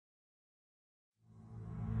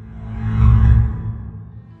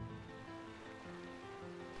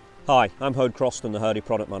Hi, I'm Croston, the Hurdy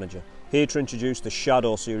Product Manager, here to introduce the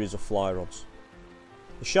Shadow series of fly rods.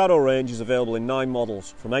 The Shadow range is available in 9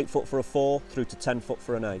 models, from 8 foot for a 4 through to 10 foot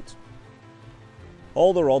for an 8.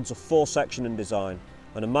 All the rods are 4-section in design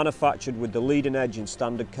and are manufactured with the leading edge in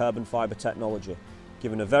standard carbon fibre technology,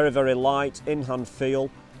 giving a very light, in-hand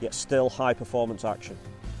feel, yet still high performance action.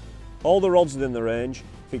 All the rods within the range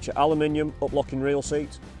feature aluminium up-locking reel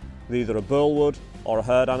seat, with either a burlwood or a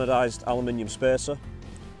hard anodised aluminium spacer,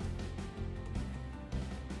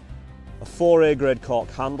 a 4A grade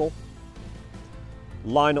cork handle,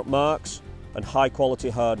 line-up marks and high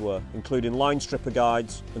quality hardware including line stripper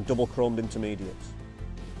guides and double chromed intermediates.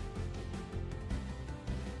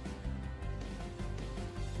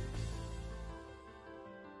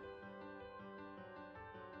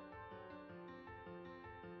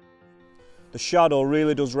 The Shadow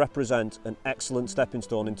really does represent an excellent stepping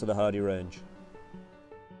stone into the Hurdy range.